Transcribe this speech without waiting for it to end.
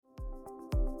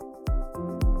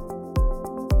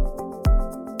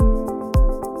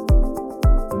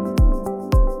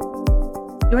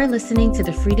You're listening to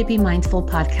the Free to Be Mindful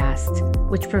podcast,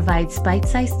 which provides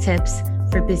bite-sized tips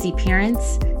for busy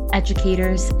parents,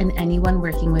 educators, and anyone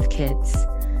working with kids.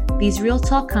 These real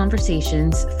talk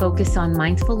conversations focus on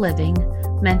mindful living,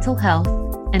 mental health,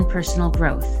 and personal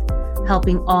growth,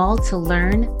 helping all to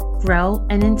learn, grow,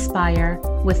 and inspire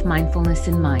with mindfulness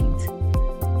in mind.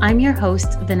 I'm your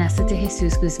host, Vanessa de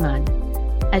Jesus Guzman,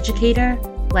 educator,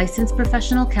 licensed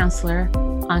professional counselor,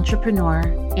 entrepreneur,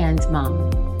 and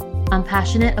mom. I'm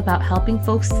passionate about helping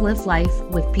folks live life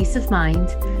with peace of mind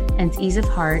and ease of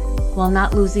heart while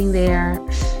not losing their,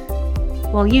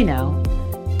 well, you know,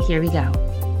 here we go.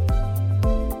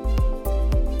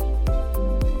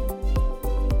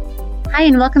 Hi,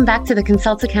 and welcome back to the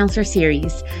Consult a Counselor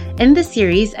series. In this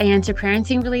series, I answer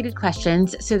parenting-related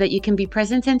questions so that you can be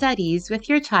present and at ease with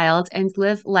your child and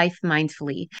live life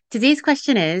mindfully. Today's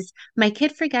question is, my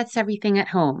kid forgets everything at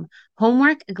home.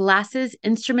 Homework, glasses,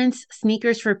 instruments,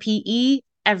 sneakers for PE,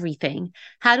 everything.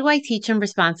 How do I teach him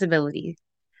responsibility?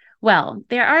 Well,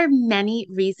 there are many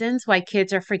reasons why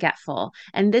kids are forgetful,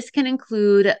 and this can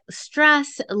include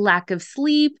stress, lack of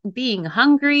sleep, being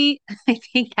hungry. I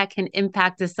think that can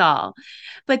impact us all.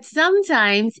 But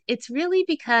sometimes it's really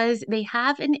because they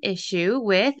have an issue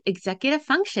with executive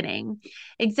functioning.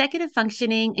 Executive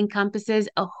functioning encompasses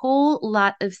a whole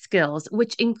lot of skills,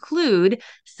 which include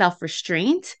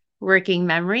self-restraint, working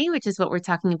memory, which is what we're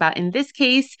talking about in this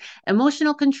case,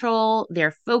 emotional control,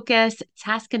 their focus,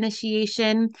 task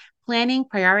initiation, planning,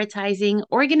 prioritizing,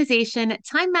 organization,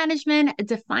 time management,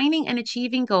 defining and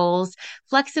achieving goals,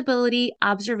 flexibility,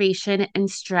 observation, and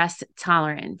stress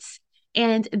tolerance.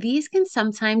 And these can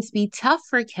sometimes be tough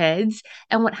for kids.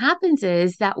 And what happens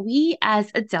is that we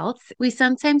as adults, we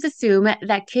sometimes assume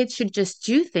that kids should just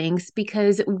do things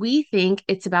because we think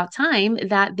it's about time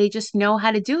that they just know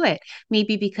how to do it.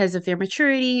 Maybe because of their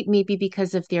maturity, maybe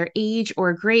because of their age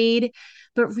or grade.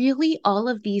 But really, all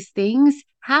of these things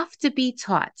have to be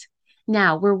taught.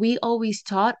 Now, were we always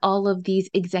taught all of these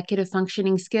executive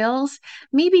functioning skills?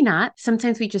 Maybe not.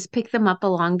 Sometimes we just pick them up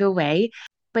along the way.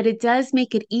 But it does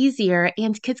make it easier,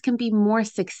 and kids can be more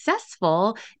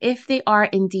successful if they are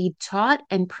indeed taught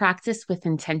and practiced with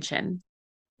intention.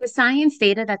 The science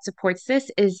data that supports this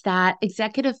is that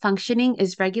executive functioning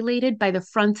is regulated by the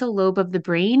frontal lobe of the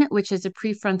brain, which is a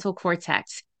prefrontal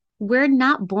cortex. We're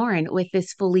not born with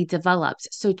this fully developed,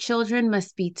 so children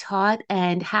must be taught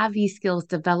and have these skills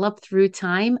developed through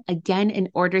time, again, in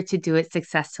order to do it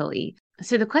successfully.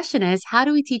 So the question is, how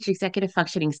do we teach executive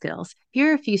functioning skills?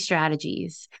 Here are a few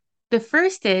strategies. The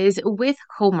first is with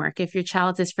homework. If your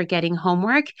child is forgetting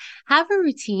homework, have a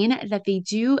routine that they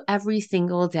do every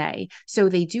single day. So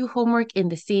they do homework in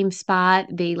the same spot.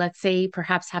 They, let's say,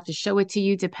 perhaps have to show it to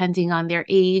you depending on their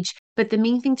age. But the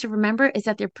main thing to remember is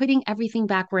that they're putting everything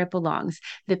back where it belongs.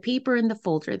 The paper in the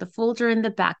folder in the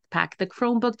backpack, the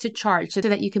Chromebook to charge so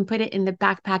that you can put it in the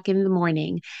backpack in the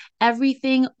morning.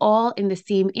 Everything all in the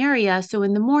same area. So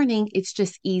in the morning, it's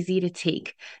just easy to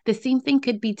take. The same thing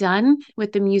could be done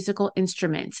with the musical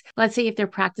instruments. Let's say if they're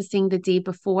practicing the day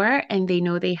before and they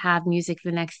know they have music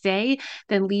the next day,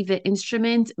 then leave the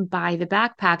instrument by the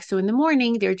backpack. So in the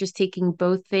morning, they're just taking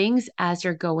both things as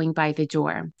you're going by the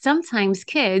door. Sometimes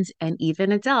kids and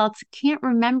even adults can't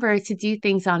remember to do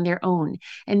things on their own.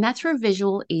 And that's where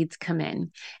visual aids come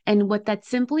in. And what that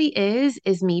simply is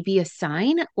maybe a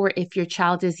sign, or if your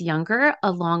child is younger,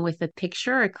 along with a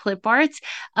picture or clip art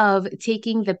of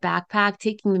taking the backpack,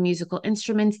 taking the musical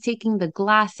instruments, taking the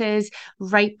glasses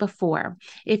right before.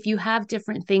 If you have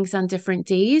different things on different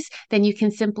days, then you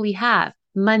can simply have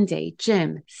Monday,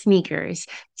 gym, sneakers,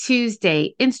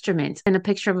 Tuesday, instruments, and a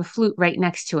picture of a flute right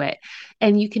next to it.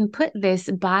 And you can put this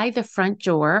by the front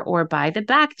door or by the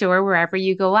back door, wherever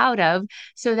you go out of,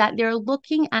 so that they're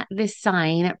looking at this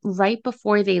sign right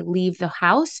before they leave the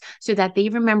house, so that they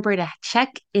remember to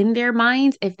check in their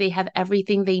minds if they have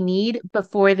everything they need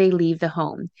before they leave the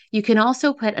home. You can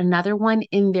also put another one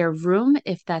in their room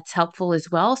if that's helpful as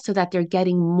well, so that they're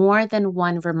getting more than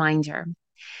one reminder.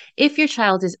 If your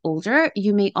child is older,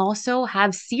 you may also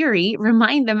have Siri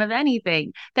remind them of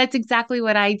anything. That's exactly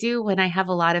what I do when I have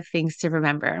a lot of things to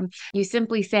remember. You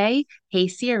simply say, "Hey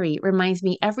Siri, reminds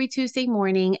me every Tuesday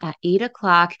morning at 8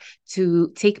 o'clock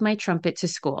to take my trumpet to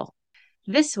school."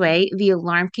 This way, the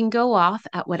alarm can go off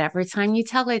at whatever time you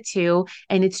tell it to,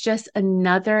 and it's just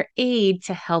another aid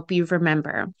to help you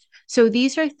remember. So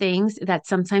these are things that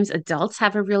sometimes adults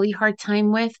have a really hard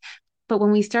time with. But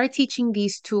when we start teaching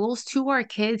these tools to our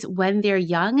kids when they're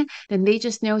young, then they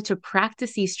just know to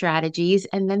practice these strategies,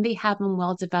 and then they have them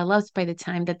well developed by the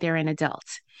time that they're an adult.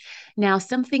 Now,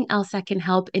 something else that can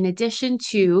help in addition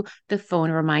to the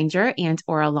phone reminder and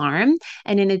or alarm,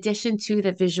 and in addition to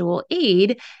the visual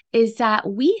aid, is that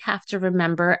we have to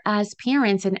remember as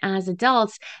parents and as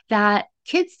adults that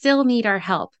kids still need our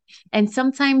help. And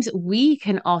sometimes we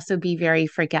can also be very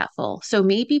forgetful. So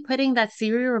maybe putting that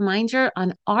Siri reminder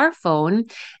on our phone,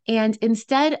 and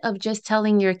instead of just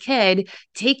telling your kid,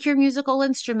 take your musical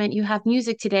instrument, you have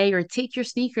music today, or take your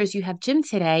sneakers, you have gym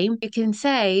today, you can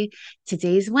say,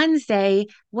 today's Wednesday,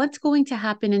 what's going to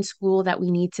happen in school that we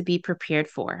need to be prepared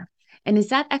for? And is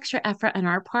that extra effort on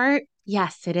our part?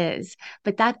 Yes, it is.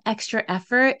 But that extra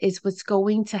effort is what's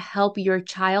going to help your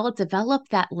child develop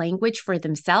that language for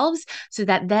themselves so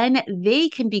that then they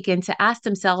can begin to ask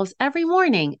themselves every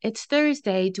morning, it's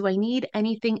Thursday, do I need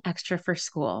anything extra for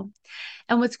school?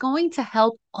 And what's going to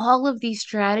help all of these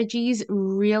strategies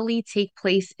really take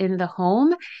place in the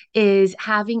home is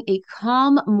having a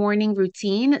calm morning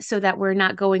routine so that we're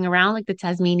not going around like the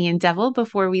Tasmanian devil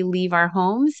before we leave our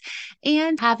homes,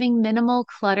 and having minimal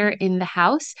clutter in the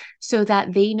house so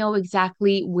that they know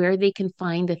exactly where they can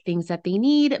find the things that they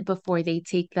need before they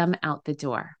take them out the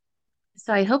door.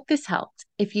 So I hope this helped.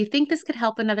 If you think this could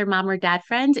help another mom or dad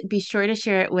friend, be sure to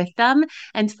share it with them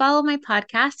and follow my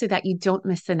podcast so that you don't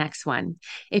miss the next one.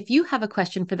 If you have a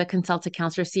question for the Consult a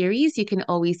Counselor series, you can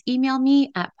always email me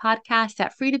at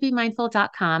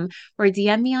podcast@freetobemindful.com or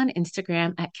DM me on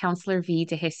Instagram at Counselor V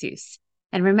de Jesus.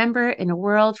 And remember, in a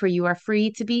world where you are free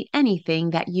to be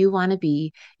anything that you want to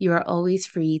be, you are always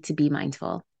free to be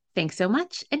mindful. Thanks so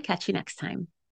much and catch you next time.